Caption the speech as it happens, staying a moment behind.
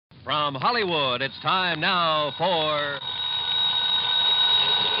From Hollywood, it's time now for...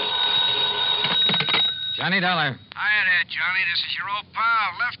 Johnny Dollar. Hiya there, Johnny. This is your old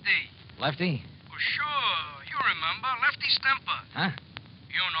pal, Lefty. Lefty? Well, sure. You remember. Lefty Stemper. Huh?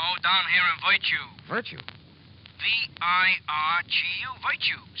 You know, down here in Virtue. Virtue? V-I-R-G-U.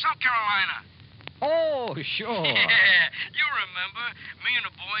 Virtue. South Carolina. Oh, sure. Yeah, you remember. Me and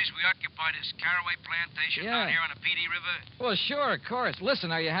the boys, we occupied this caraway plantation Yeah. down here on the Petey River. Well, sure, of course.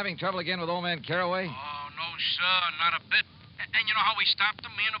 Listen, are you having trouble again with old man Caraway? Oh, no, sir. Not a bit. And you know how we stopped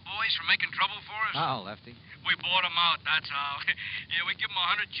them, me and the boys, from making trouble for us? How, Lefty? We bought them out, that's how. Yeah, we give them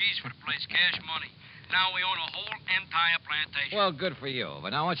 100 G's for the place, cash money. Now we own a whole entire plantation. Well, good for you.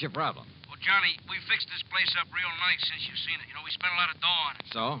 But now what's your problem? Well, Johnny, we fixed this place up real nice since you've seen it. You know, we spent a lot of dough on it.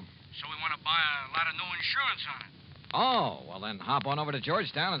 So? So we want to buy a lot of new insurance on it. Oh, well, then hop on over to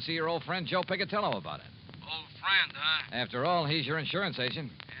Georgetown and see your old friend Joe Picatello about it. Old friend, huh? After all, he's your insurance agent.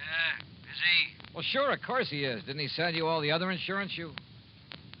 Yeah, is he? Well, sure, of course he is. Didn't he sell you all the other insurance you...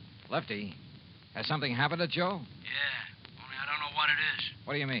 Lefty, has something happened to Joe? Yeah, only I don't know what it is.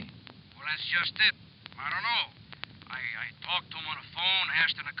 What do you mean? Well, that's just it. I don't know. I talked to him on the phone,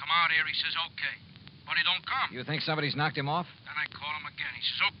 asked him to come out here. He says okay. But he don't come. You think somebody's knocked him off? Then I call him again. He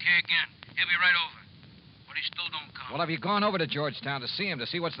says okay again. He'll be right over. But he still don't come. Well, have you gone over to Georgetown to see him, to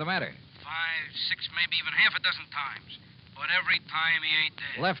see what's the matter? 5, 6, maybe even half a dozen times. But every time he ain't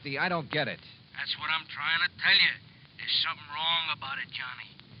there. Lefty, I don't get it. That's what I'm trying to tell you. There's something wrong about it, Johnny.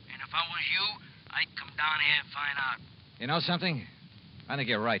 And if I was you, I'd come down here and find out. You know something? I think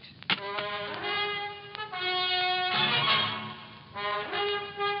you're right.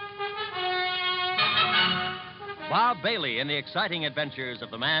 Bob Bailey in the exciting adventures of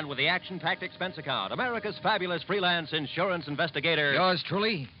the man with the action-packed expense account, America's fabulous freelance insurance investigator. Yours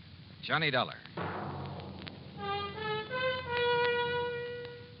truly, Johnny Dollar.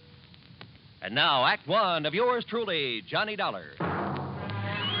 And now, Act One of yours truly, Johnny Dollar.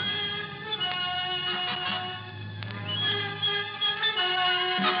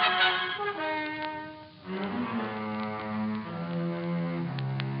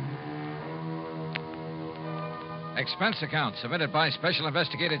 Expense account submitted by Special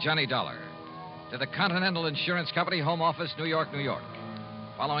Investigator Johnny Dollar to the Continental Insurance Company, Home Office, New York, New York.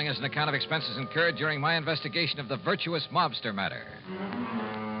 Following is an account of expenses incurred during my investigation of the Virtuous Mobster matter.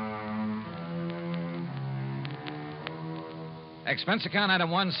 Expense account item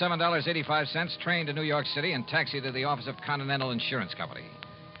 1, $7.85, train to New York City and taxi to the office of Continental Insurance Company.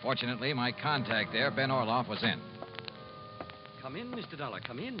 Fortunately, my contact there, Ben Orloff, was in. Come in, Mr. Dollar,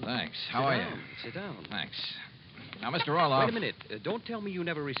 come in. Thanks. How are you? Sit down. Thanks. Now, Mr. Orloff. Wait a minute. Don't tell me you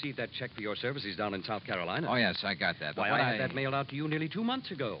never received that check for your services down in South Carolina. Oh, yes, I got that. But Why, what I had that mailed out to you nearly 2 months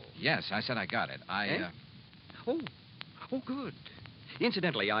ago. Yes, I said I got it. Oh, good.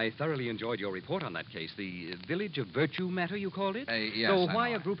 Incidentally, I thoroughly enjoyed your report on that case, the Village of Virtue matter, you called it? Yes, So I why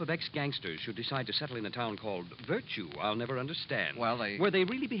know. a group of ex-gangsters should decide to settle in a town called Virtue, I'll never understand. Well, Were they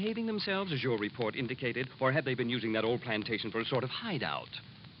really behaving themselves, as your report indicated, or had they been using that old plantation for a sort of hideout?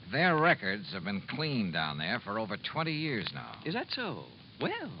 Their records have been clean down there for over 20 years now. Is that so?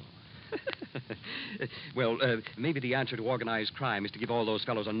 Well... maybe the answer to organized crime is to give all those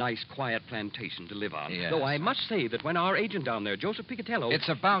fellows a nice, quiet plantation to live on. Yes. Though I must say that when our agent down there, Joseph Picatello... It's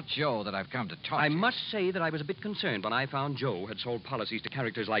about Joe that I've come to talk I to. must say that I was a bit concerned when I found Joe had sold policies to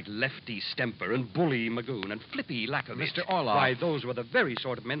characters like Lefty Stemper and Bully Magoon and Flippy Lackovich. Mr. Orloff. Why, those were the very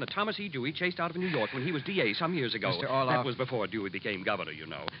sort of men that Thomas E. Dewey chased out of New York when he was DA some years ago. Mr. Orloff. That was before Dewey became governor, you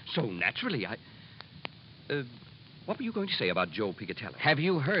know. So naturally, what were you going to say about Joe Picatello? Have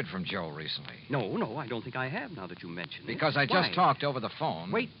you heard from Joe recently? No, I don't think I have now that you mention it. Because I Why? just talked over the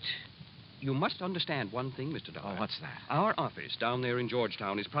phone. Wait. You must understand one thing, Mr. Dollar. Oh, what's that? Our office down there in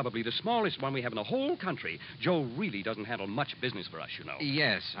Georgetown is probably the smallest one we have in the whole country. Joe really doesn't handle much business for us, you know.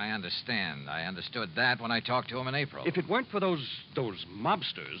 Yes, I understand. I understood that when I talked to him in April. If it weren't for those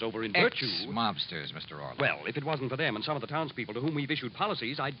mobsters over in Virtue... Ex-mobsters, Mr. Orloff. Well, if it wasn't for them and some of the townspeople to whom we've issued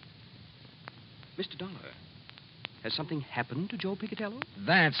policies, I'd... Mr. Dollar, has something happened to Joe Picatello?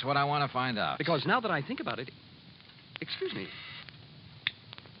 That's what I want to find out. Because now that I think about it... Excuse me.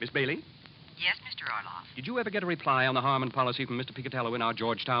 Miss Bailey? Yes, Mr. Orloff. Did you ever get a reply on the Harmon policy from Mr. Picatello in our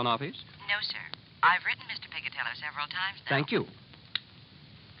Georgetown office? No, sir. I've written Mr. Picatello several times now. Thank you.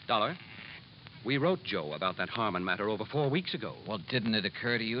 Dollar, we wrote Joe about that Harmon matter over 4 weeks ago. Well, didn't it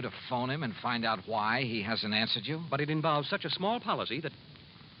occur to you to phone him and find out why he hasn't answered you? But it involves such a small policy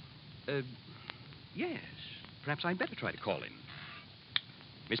that... yes. Perhaps I'd better try to call him.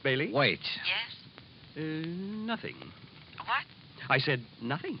 Miss Bailey? Wait. Yes? Nothing. What? I said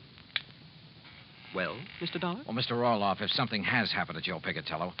nothing. Well, Mr. Dollar? Well, Mr. Roloff, if something has happened to Joe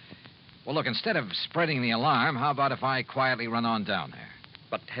Picatello, well, look, instead of spreading the alarm, how about if I quietly run on down there?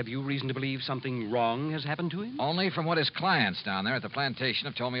 But have you reason to believe something wrong has happened to him? Only from what his clients down there at the plantation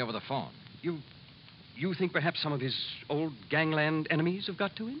have told me over the phone. You think perhaps some of his old gangland enemies have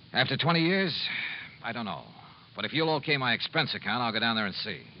got to him? After 20 years, I don't know. But if you'll okay my expense account, I'll go down there and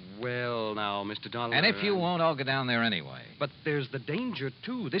see. Well, now, Mr. Dollar... And if you won't, I'll go down there anyway. But there's the danger,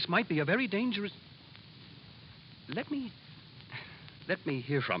 too. This might be a very dangerous... Let me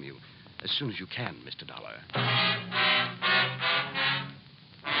hear from you as soon as you can, Mr. Dollar.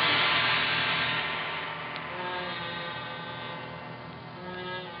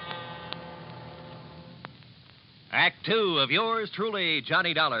 Act 2 of yours truly,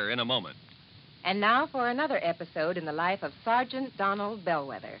 Johnny Dollar, in a moment. And now for another episode in the life of Sergeant Donald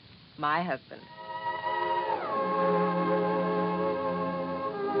Bellwether, my husband.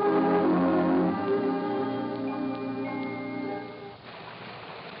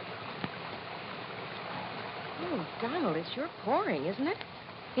 Oh, Donald, it's sure pouring, isn't it?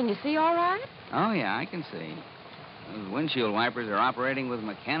 Can you see all right? Oh, yeah, I can see. Those windshield wipers are operating with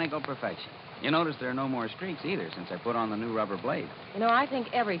mechanical perfection. You notice there are no more streaks either since I put on the new rubber blade. You know, I think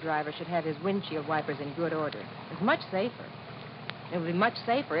every driver should have his windshield wipers in good order. It's much safer. It would be much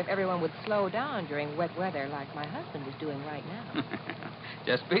safer if everyone would slow down during wet weather like my husband is doing right now.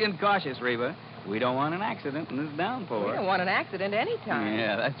 Just being cautious, Reba. We don't want an accident in this downpour. We don't want an accident any time.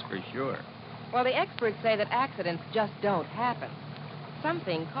 Yeah, that's for sure. Well, the experts say that accidents just don't happen.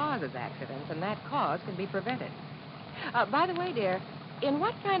 Something causes accidents, and that cause can be prevented. By the way, dear, in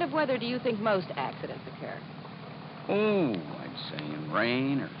what kind of weather do you think most accidents occur? Oh, I'd say in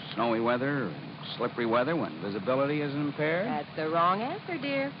rain or snowy weather or slippery weather when visibility is impaired. That's the wrong answer,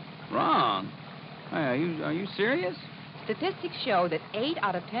 dear. Wrong? Are you serious? Statistics show that 8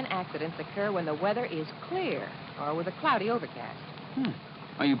 out of 10 accidents occur when the weather is clear or with a cloudy overcast.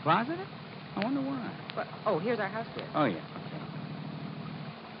 Are you positive? I wonder why. Well, here's our house, dear. Oh, yeah. Okay.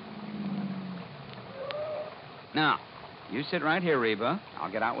 Now, you sit right here, Reba.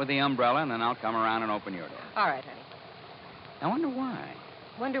 I'll get out with the umbrella, and then I'll come around and open your door. All right, honey. I wonder why.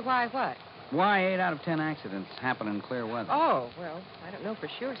 Wonder why what? Why 8 out of 10 accidents happen in clear weather? Oh, well, I don't know for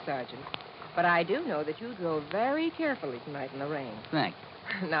sure, Sergeant. But I do know that you drove very carefully tonight in the rain. Thank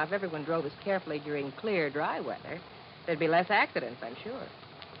you. Now, if everyone drove as carefully during clear, dry weather, there'd be less accidents, I'm sure.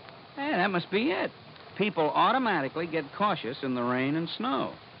 Hey, that must be it. People automatically get cautious in the rain and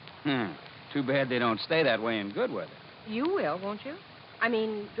snow. Too bad they don't stay that way in good weather. You will, won't you? I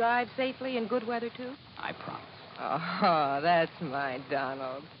mean, drive safely in good weather, too? I promise. Oh, that's my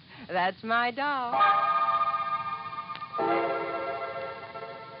Donald. That's my doll.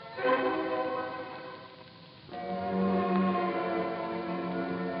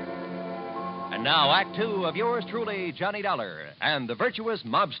 And now, Act 2 of yours truly, Johnny Dollar, and the Virtuous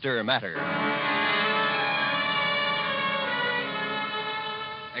Mobster matter.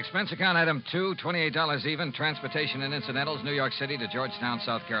 Expense account item 2, $28 even, transportation and incidentals, New York City to Georgetown,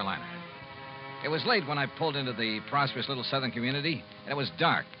 South Carolina. It was late when I pulled into the prosperous little southern community, and it was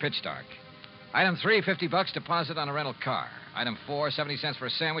dark, pitch dark. Item 3, $50 deposit on a rental car. Item 4, 70 cents for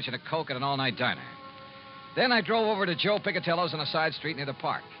a sandwich and a Coke at an all-night diner. Then I drove over to Joe Picatello's on a side street near the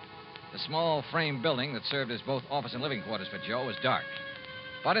park. The small frame building that served as both office and living quarters for Joe was dark.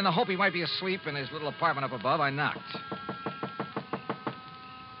 But in the hope he might be asleep in his little apartment up above, I knocked.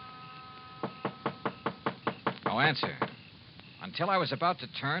 No answer. Until I was about to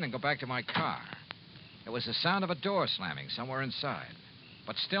turn and go back to my car. There was the sound of a door slamming somewhere inside.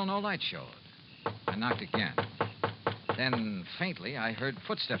 But still no light showed. I knocked again. Then, faintly, I heard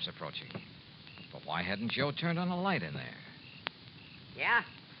footsteps approaching. But why hadn't Joe turned on a light in there? Yeah?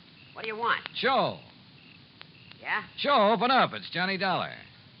 What do you want? Joe! Yeah? Joe, open up. It's Johnny Dollar.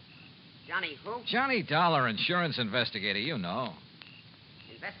 Johnny who? Johnny Dollar, insurance investigator, you know.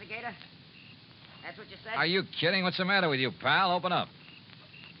 Investigator? That's what you said? Are you kidding? What's the matter with you, pal? Open up.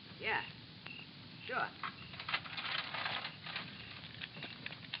 Yeah. Sure.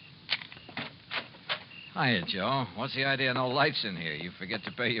 Hiya, Joe. What's the idea of no lights in here? You forget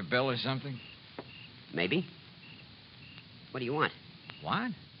to pay your bill or something? Maybe. What do you want?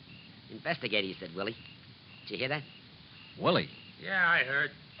 What? Investigator, you said, Willie. Did you hear that? Willie. Yeah, I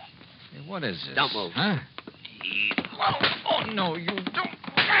heard. Hey, what is this? Don't move. Huh? Oh, no, you don't.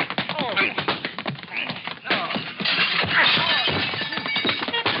 Oh.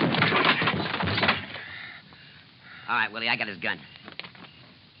 All right, Willie, I got his gun.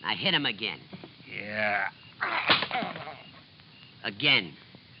 Now hit him again. Yeah. Again.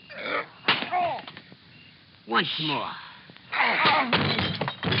 Once more.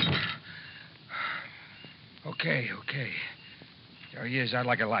 Okay. There he is, out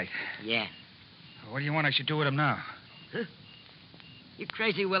like a light. Yeah. What do you want I should do with him now? Huh? You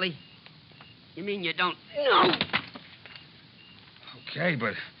crazy, Willie? You mean you don't know? Okay,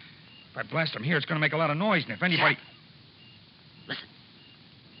 but if I blast him here, it's going to make a lot of noise, and if anybody... Listen.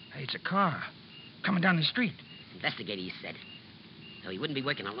 Hey, it's a car. Coming down the street. Investigator, he said. So he wouldn't be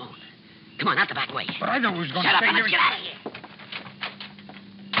working alone. Come on, out the back way. But I know who's going Shut to up stay and here. let's get out of here.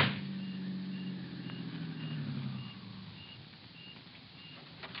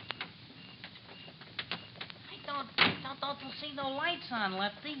 Don't see no lights on,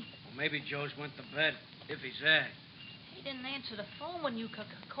 Lefty. Well, maybe Joe's went to bed, if he's there. He didn't answer the phone when you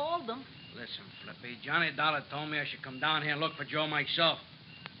called him. Listen, Flippy, Johnny Dollar told me I should come down here and look for Joe myself.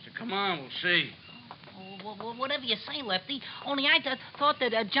 So come on, we'll see. Oh, whatever you say, Lefty. Only I thought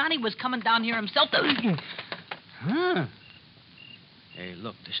that Johnny was coming down here himself to... Huh? Hey,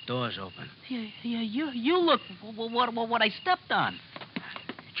 look, the store's open. Yeah, you look what I stepped on.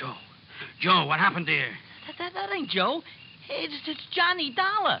 Joe, what happened to you? That ain't Joe. It's Johnny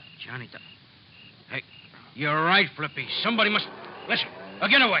Dollar. Johnny Dollar. Hey, you're right, Flippy. Somebody must... Listen,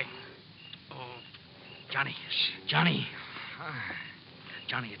 get away. Oh, Johnny. Johnny,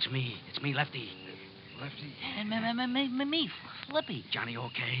 it's me. It's me, Lefty. Lefty? And me, Flippy. Johnny, you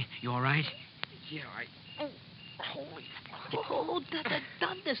okay? You all right? Yeah, Holy... Who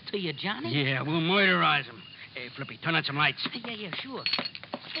done this to you, Johnny? Yeah, we'll murderize him. Hey, Flippy, turn on some lights. Yeah, sure.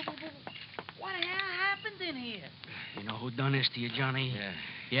 What the hell happened in here? You know who done this to you, Johnny?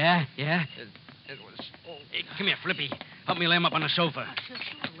 Yeah. Yeah? It was... Oh. Hey, come here, Flippy. Help me lay him up on the sofa. Sure,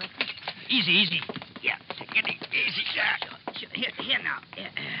 Lefty. Easy. Yeah, get it easy. Sure. Here now. Yeah.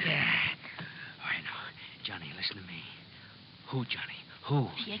 All right, now. Johnny, listen to me. Who, Johnny? Who?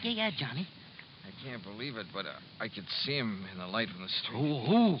 Yeah, Johnny. I can't believe it, but I could see him in the light from the street.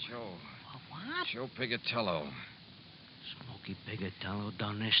 Who? Joe. What? Joe Pigatello. Smokey Pigatello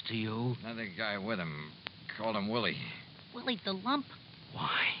done this to you? Another guy with him. Called him Willie. Willie the Lump?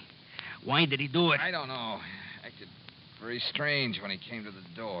 Why? Why did he do it? I don't know. Acted very strange when he came to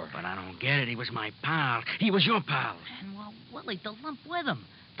the door. But I don't get it. He was my pal. He was your pal. And, Willie the Lump with him.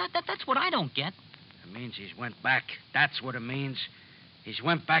 That's what I don't get. It means he's went back. That's what it means. He's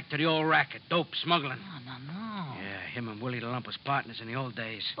went back to the old racket, dope smuggling. No. Yeah, him and Willie the Lump was partners in the old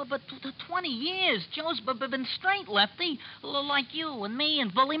days. But 20 years. Joe's been straight, Lefty. Like you and me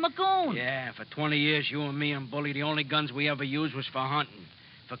and Bully Magoon. Yeah, for 20 years, you and me and Bully, the only guns we ever used was for hunting,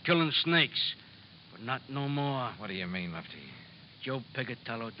 for killing snakes. But not no more. What do you mean, Lefty? Joe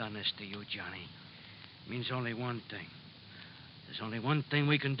Pigatello done this to you, Johnny. It means only one thing. There's only one thing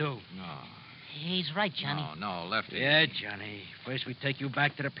we can do. No. He's right, Johnny. No, Lefty. Yeah, Johnny. First we take you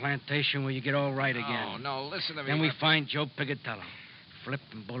back to the plantation where you get all right again. No, listen to me. Then we Lefty. find Joe Pigatello. Flip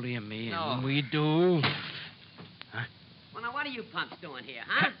and Bully and me. No. And when we do... Huh? Well, now, what are you punks doing here,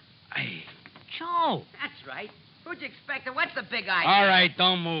 huh? Hey. Joe. That's right. Who'd you expect? What's the big idea? All right,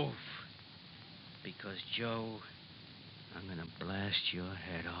 don't move. Because, Joe, I'm going to blast your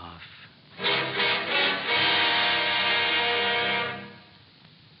head off.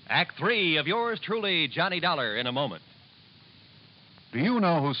 Act 3 of yours truly, Johnny Dollar, in a moment. Do you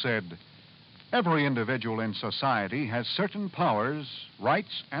know who said, every individual in society has certain powers,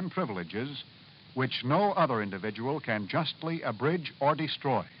 rights, and privileges which no other individual can justly abridge or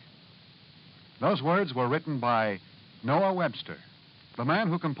destroy? Those words were written by Noah Webster, the man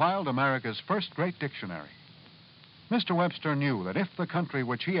who compiled America's first great dictionary. Mr. Webster knew that if the country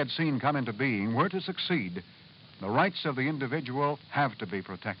which he had seen come into being were to succeed, the rights of the individual have to be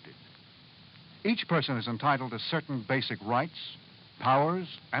protected. Each person is entitled to certain basic rights, powers,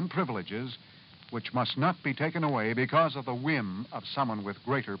 and privileges which must not be taken away because of the whim of someone with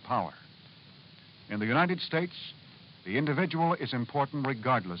greater power. In the United States, the individual is important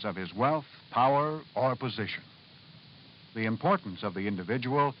regardless of his wealth, power, or position. The importance of the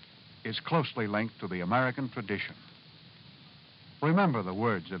individual is closely linked to the American tradition. Remember the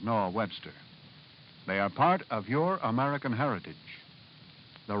words of Noah Webster. They are part of your American heritage.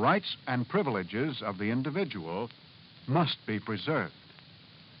 The rights and privileges of the individual must be preserved.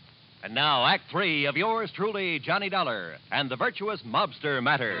 And now, Act 3 of yours truly, Johnny Dollar, and the Virtuous Mobster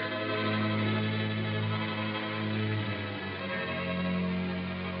matter.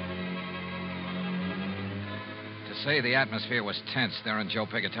 To say the atmosphere was tense there in Joe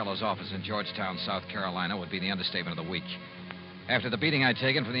Pigatello's office in Georgetown, South Carolina, would be the understatement of the week. After the beating I'd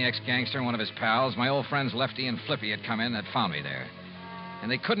taken from the ex-gangster and one of his pals, my old friends Lefty and Flippy had come in and had found me there.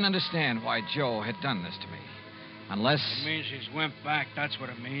 And they couldn't understand why Joe had done this to me. Unless... It means he's went back. That's what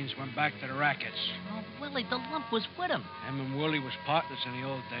it means. Went back to the rackets. Oh, Willie, the lump was with him. Him and Willie was partners in the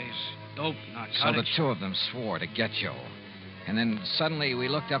old days. Dope, narcotics. So the two of them swore to get Joe. And then suddenly we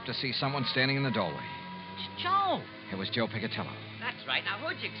looked up to see someone standing in the doorway. It's Joe. It was Joe Picatello. That's right. Now,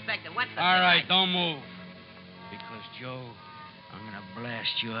 who'd you expect and what the... All right, don't move. Because, Joe, I'm going to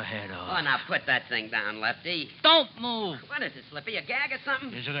blast your head off. Oh, now put that thing down, Lefty. Don't move. What is it, Slippy? A gag or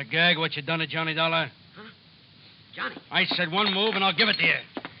something? Is it a gag what you done to Johnny Dollar? Huh? Johnny. I said one move and I'll give it to you.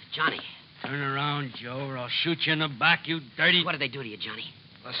 Johnny. Turn around, Joe, or I'll shoot you in the back, you dirty... What did they do to you, Johnny?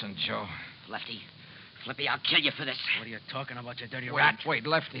 Listen, Joe. Lefty. Flippy, I'll kill you for this. What are you talking about, you dirty rat? Wait,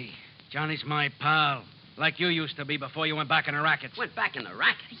 Lefty. Johnny's my pal. Like you used to be before you went back in the rackets. Went back in the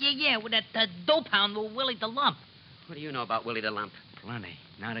racket? Yeah, with that dope hound with Willie the Lump. What do you know about Willie the Lump? Plenty.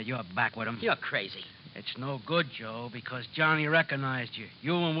 Now that you're back with him. You're crazy. It's no good, Joe, because Johnny recognized you.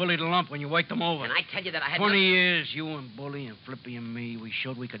 You and Willie the Lump when you waked him over. And I tell you that I had 20 years, you and Bully and Flippy and me, we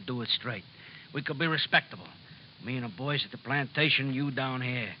showed we could do it straight. We could be respectable. Me and the boys at the plantation, you down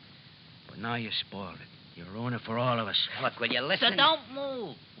here. But now you spoiled it. You ruined it for all of us. Look, will you listen? So don't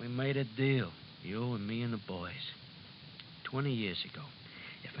move. We made a deal. You and me and the boys. 20 years ago.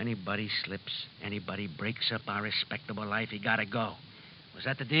 If anybody slips, anybody breaks up our respectable life, he gotta go. Was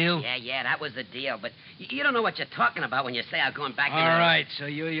that the deal? Yeah, that was the deal. But you don't know what you're talking about when you say I'm going back All right, so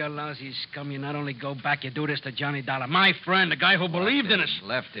you lousy scum, you not only go back, you do this to Johnny Dollar. My friend, the guy who believed in us.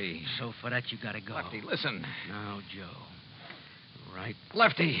 Lefty. So for that, you gotta go. Lefty, listen. Now, Joe. Right.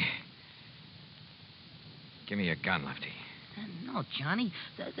 Lefty. Give me your gun, Lefty. No, Johnny.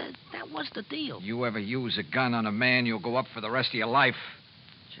 That was the deal. You ever use a gun on a man, you'll go up for the rest of your life.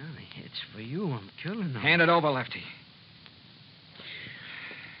 Johnny, it's for you. I'm killing him. Hand it over, Lefty.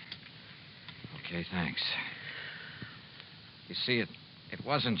 Okay, thanks. You see, it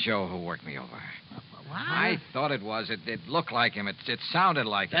wasn't Joe who worked me over. What? I thought it was. It looked like him. It sounded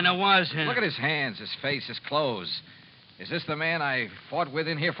like him. Then it was him. Look at his hands, his face, his clothes. Is this the man I fought with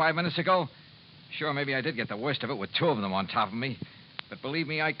in here 5 minutes ago? Sure, maybe I did get the worst of it with two of them on top of me. But believe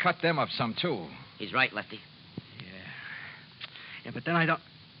me, I cut them up some, too. He's right, Lefty. Yeah, but then I don't...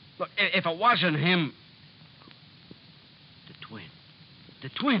 Look, if it wasn't him... The twin. The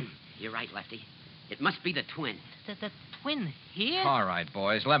twin. You're right, Lefty. It must be the twin. The twin here? All right,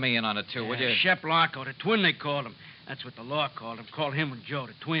 boys. Let me in on it, too, would you? Shep Larko, the twin they called him. That's what the law called him. Called him and Joe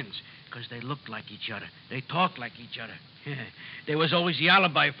the twins. Because they looked like each other. They talked like each other. There was always the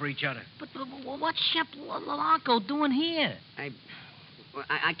alibi for each other. But what's Shep Larko doing here?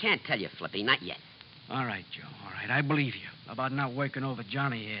 I can't tell you, Flippy. Not yet. All right, Joe. All right. I believe you about not working over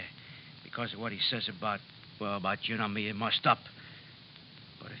Johnny here. Because of what he says about you and me, it must up.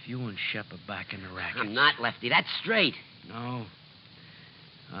 But if you and Shep are back in the racket... I'm not, Lefty. That's straight. No?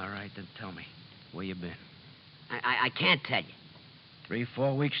 All right, then tell me. Where you been? I can't tell you.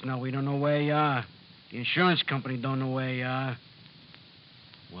 3-4 weeks now, we don't know where you are. The insurance company don't know where you are.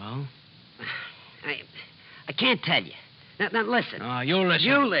 Well? I can't tell you. Now listen. No, you listen.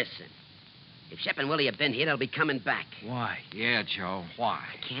 You listen. If Shep and Willie have been here, they'll be coming back. Why? Yeah, Joe. Why?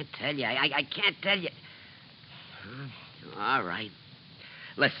 I can't tell you. I can't tell you. All right.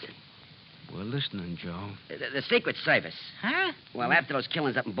 Listen. We're listening, Joe. The Secret Service. Huh? Well, after those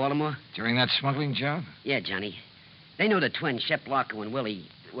killings up in Baltimore. During that smuggling job? Yeah, Johnny. They knew the twins, Shep Larko and Willie.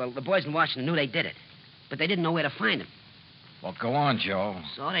 Well, the boys in Washington knew they did it. But they didn't know where to find them. Well, go on, Joe.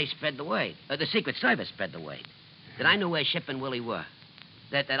 So they spread the word. The Secret Service spread the word. That I knew where Shep and Willie were.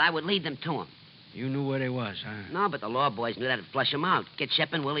 That I would lead them to them. You knew where they was, huh? No, but the law boys knew that'd flush them out. Get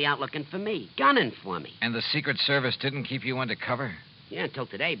Shep and Willie out looking for me. Gunning for me. And the Secret Service didn't keep you under cover? Yeah, until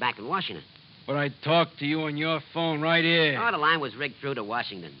today, back in Washington. But I talked to you on your phone right here. Oh, the line was rigged through to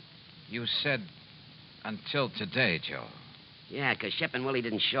Washington. You said until today, Joe. Yeah, because Shep and Willie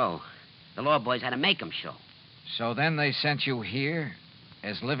didn't show. The law boys had to make them show. So then they sent you here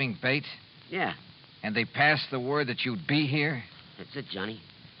as living bait? Yeah. And they passed the word that you'd be here? That's it, Johnny.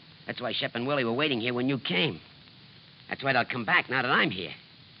 That's why Shep and Willie were waiting here when you came. That's why they'll come back now that I'm here.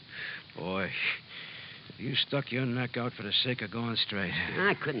 Boy, you stuck your neck out for the sake of going straight.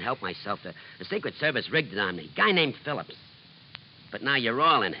 I couldn't help myself. The Secret Service rigged it on me. Guy named Phillips. But now you're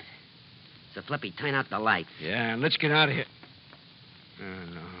all in it. So, Flippy, turn out the lights. Yeah, let's get out of here.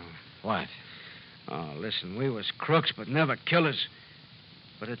 Oh, no. What? Oh, listen, we was crooks, but never killers.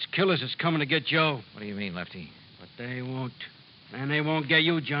 But it's killers that's coming to get Joe. What do you mean, Lefty? But they won't. And they won't get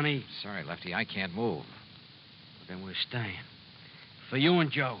you, Johnny. Sorry, Lefty, I can't move. But then we're staying. For you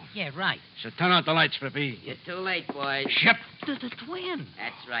and Joe. Yeah, right. So turn out the lights, Flippy. You're too late, boys. Shep. The twin.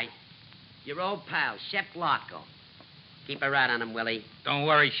 That's right. Your old pal, Shep Larko. Keep a rat on him, Willie. Don't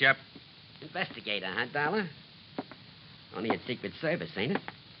worry, Shep. Investigator, huh, Dollar? Only a Secret Service, ain't it?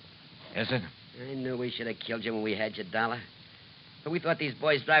 Is it? I knew we should have killed you when we had your dollar. But we thought these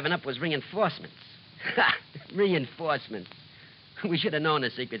boys driving up was reinforcements. Ha! Reinforcements. We should have known the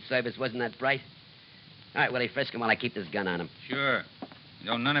Secret Service wasn't that bright. All right, Willie, frisk him while I keep this gun on him. Sure.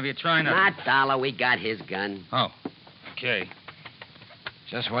 Don't none of you try nothing. Not Dollar. We got his gun. Oh, okay.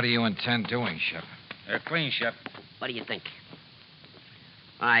 Just what do you intend doing, Shep? They're clean, Shep. What do you think?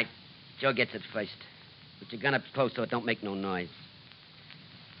 All right, Joe gets it first. Put your gun up close so it don't make no noise.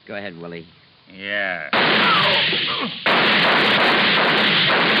 Go ahead, Willie. Yeah.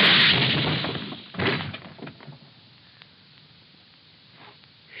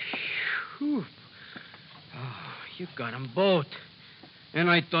 Whew. Oh, you got them both. And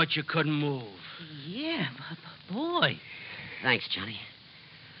I thought you couldn't move. Yeah, boy. Thanks, Johnny.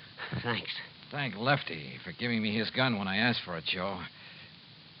 Thanks. Thank Lefty for giving me his gun when I asked for it, Joe.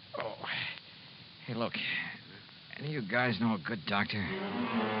 Oh. Hey, look. Any of you guys know a good doctor?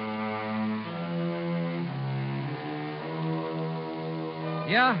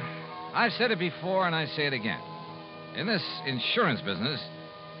 Yeah, I've said it before and I say it again. In this insurance business,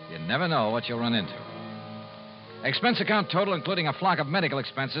 you never know what you'll run into. Expense account total, including a flock of medical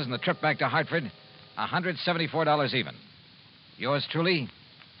expenses and the trip back to Hartford, $174 even. Yours truly,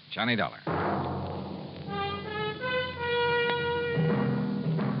 Johnny Dollar.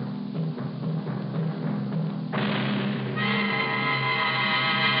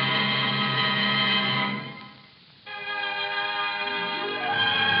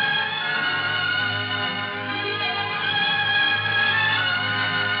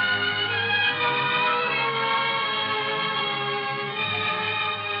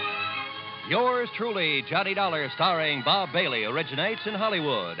 Yours truly, Johnny Dollar, starring Bob Bailey, originates in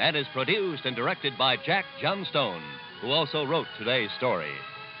Hollywood and is produced and directed by Jack Johnstone, who also wrote today's story.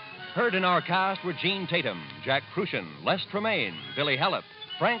 Heard in our cast were Gene Tatum, Jack Crucian, Les Tremaine, Billy Hallett,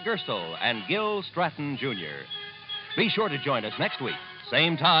 Frank Gerstle, and Gil Stratton, Jr. Be sure to join us next week,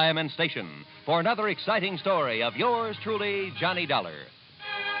 same time and station, for another exciting story of yours truly, Johnny Dollar.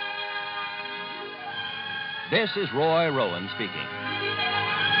 This is Roy Rowan speaking.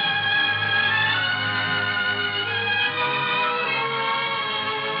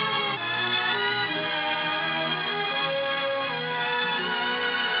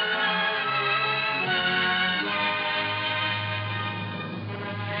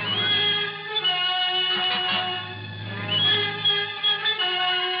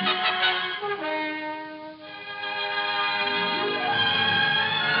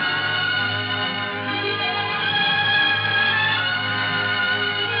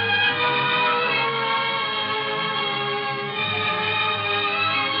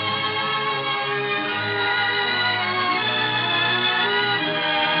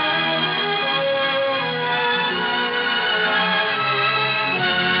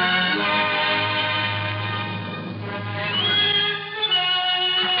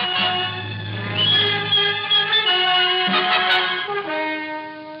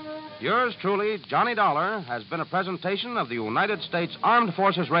 Yours truly, Johnny Dollar, has been a presentation of the United States Armed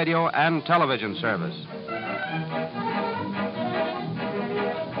Forces Radio and Television Service.